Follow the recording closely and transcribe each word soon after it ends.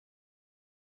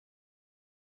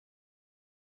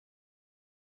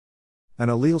An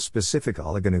allele-specific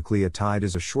oligonucleotide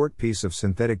is a short piece of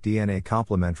synthetic DNA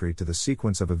complementary to the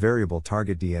sequence of a variable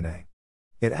target DNA.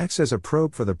 It acts as a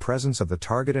probe for the presence of the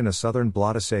target in a southern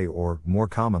blot assay or, more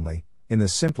commonly, in the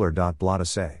simpler blot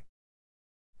assay.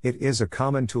 It is a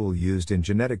common tool used in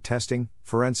genetic testing,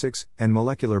 forensics, and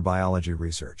molecular biology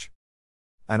research.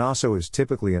 An ASO is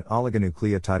typically an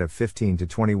oligonucleotide of 15 to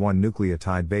 21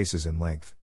 nucleotide bases in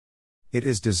length. It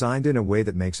is designed in a way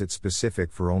that makes it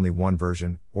specific for only one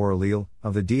version, or allele,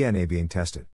 of the DNA being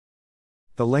tested.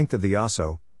 The length of the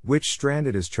ASO, which strand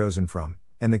it is chosen from,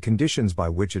 and the conditions by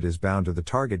which it is bound to the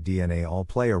target DNA all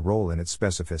play a role in its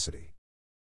specificity.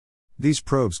 These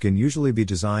probes can usually be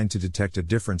designed to detect a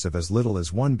difference of as little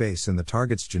as one base in the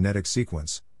target's genetic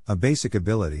sequence, a basic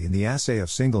ability in the assay of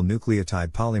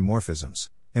single-nucleotide polymorphisms,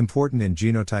 important in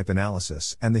genotype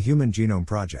analysis and the Human Genome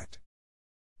Project.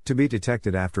 To be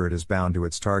detected after it is bound to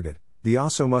its target, the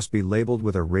ASO must be labeled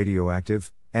with a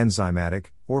radioactive, enzymatic,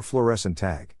 or fluorescent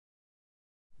tag.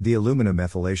 The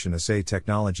alumina-methylation assay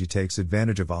technology takes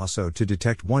advantage of ASO to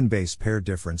detect one base pair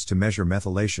difference to measure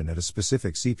methylation at a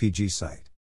specific CpG site.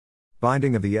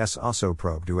 Binding of the S-ASO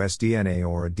probe to sDNA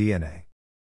or a DNA.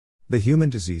 The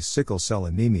human disease sickle cell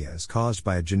anemia is caused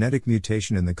by a genetic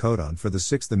mutation in the codon for the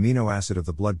 6th amino acid of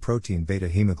the blood protein beta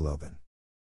hemoglobin.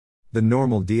 The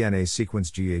normal DNA sequence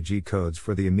GAG codes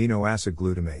for the amino acid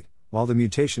glutamate, while the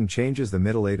mutation changes the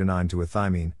middle adenine to a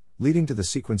thymine, leading to the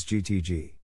sequence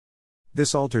GTG.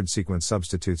 This altered sequence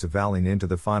substitutes a valine into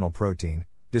the final protein,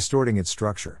 distorting its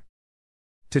structure.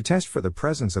 To test for the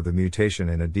presence of the mutation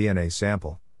in a DNA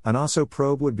sample, an ASO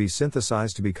probe would be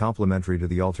synthesized to be complementary to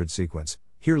the altered sequence,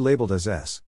 here labeled as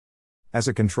S. As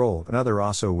a control, another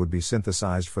ASO would be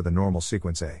synthesized for the normal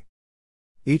sequence A.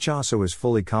 Each ASO is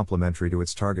fully complementary to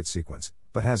its target sequence,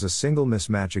 but has a single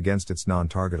mismatch against its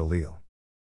non-target allele.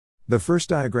 The first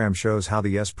diagram shows how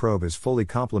the S probe is fully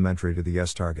complementary to the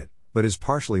S target, but is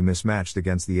partially mismatched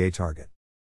against the A target.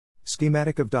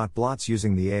 Schematic of blots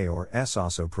using the A or S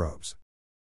ASO probes.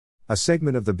 A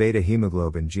segment of the beta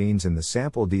hemoglobin genes in the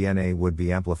sample DNA would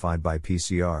be amplified by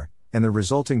PCR, and the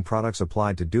resulting products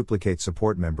applied to duplicate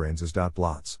support membranes as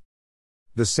blots.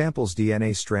 The sample's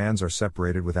DNA strands are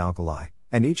separated with alkali,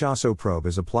 and each ASO probe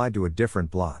is applied to a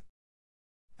different blot.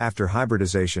 After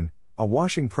hybridization, a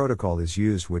washing protocol is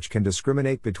used which can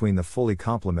discriminate between the fully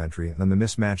complementary and the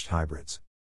mismatched hybrids.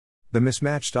 The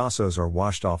mismatched ASOs are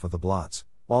washed off of the blots,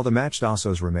 while the matched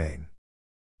ASOs remain.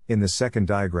 In the second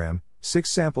diagram,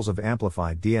 6 samples of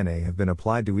amplified DNA have been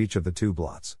applied to each of the 2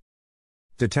 blots.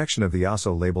 Detection of the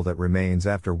ASO label that remains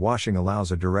after washing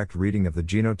allows a direct reading of the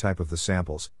genotype of the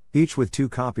samples, each with 2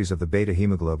 copies of the beta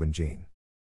hemoglobin gene.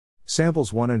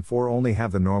 Samples 1 and 4 only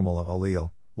have the normal allele,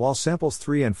 while samples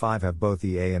 3 and 5 have both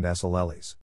the A and S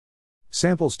alleles.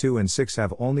 Samples 2 and 6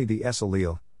 have only the S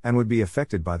allele, and would be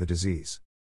affected by the disease.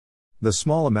 The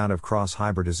small amount of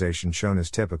cross-hybridization shown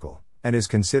is typical, and is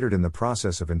considered in the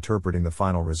process of interpreting the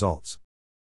final results.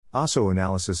 ASO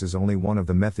analysis is only one of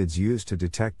the methods used to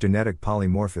detect genetic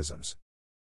polymorphisms.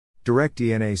 Direct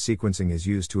DNA sequencing is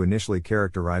used to initially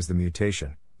characterize the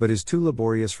mutation, but is too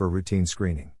laborious for routine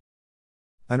screening.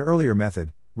 An earlier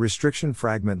method, restriction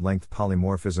fragment length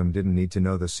polymorphism, didn't need to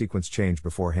know the sequence change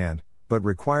beforehand, but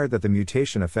required that the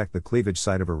mutation affect the cleavage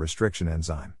site of a restriction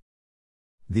enzyme.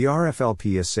 The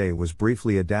RFLP assay was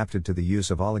briefly adapted to the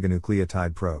use of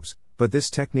oligonucleotide probes, but this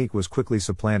technique was quickly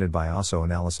supplanted by ASO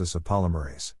analysis of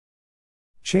polymerase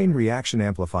chain reaction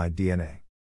amplified DNA.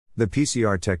 The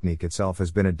PCR technique itself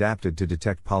has been adapted to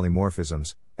detect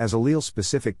polymorphisms, as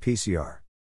allele-specific PCR.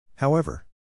 However,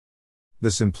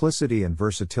 the simplicity and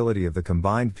versatility of the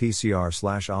combined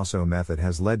PCR/ASO method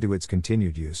has led to its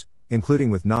continued use,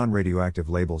 including with non-radioactive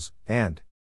labels, and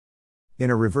in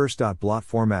a reverse blot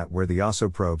format where the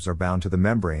ASO probes are bound to the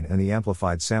membrane and the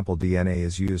amplified sample DNA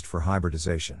is used for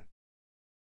hybridization.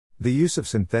 The use of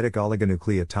synthetic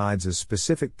oligonucleotides as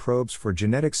specific probes for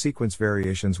genetic sequence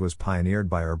variations was pioneered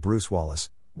by R. Bruce Wallace,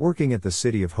 working at the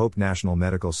City of Hope National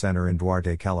Medical Center in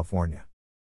Duarte, California.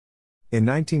 In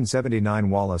 1979,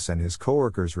 Wallace and his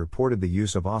co-workers reported the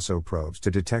use of ASO probes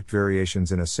to detect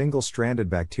variations in a single-stranded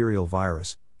bacterial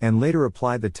virus, and later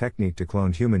applied the technique to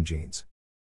cloned human genes.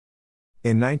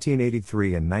 In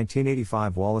 1983 and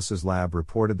 1985, Wallace's lab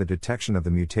reported the detection of the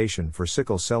mutation for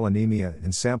sickle cell anemia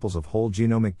in samples of whole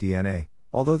genomic DNA,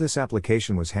 although this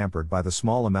application was hampered by the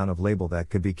small amount of label that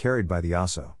could be carried by the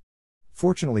ASO.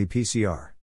 Fortunately,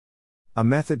 PCR, a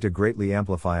method to greatly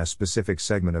amplify a specific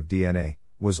segment of DNA,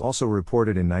 was also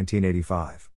reported in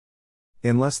 1985.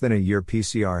 In less than a year,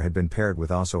 PCR had been paired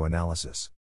with ASO analysis.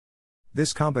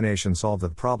 This combination solved the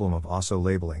problem of ASO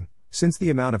labeling, since the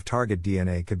amount of target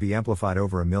DNA could be amplified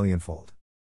over a millionfold.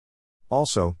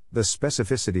 Also, the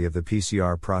specificity of the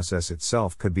PCR process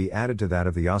itself could be added to that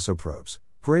of the ASO probes,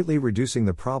 greatly reducing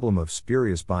the problem of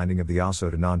spurious binding of the ASO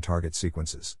to non-target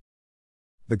sequences.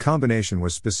 The combination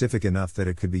was specific enough that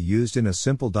it could be used in a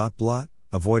simple dot blot,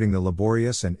 avoiding the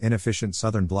laborious and inefficient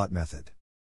southern blot method.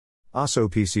 ASO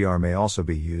PCR may also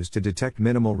be used to detect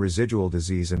minimal residual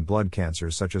disease in blood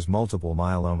cancers such as multiple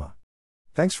myeloma.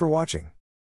 Thanks for watching.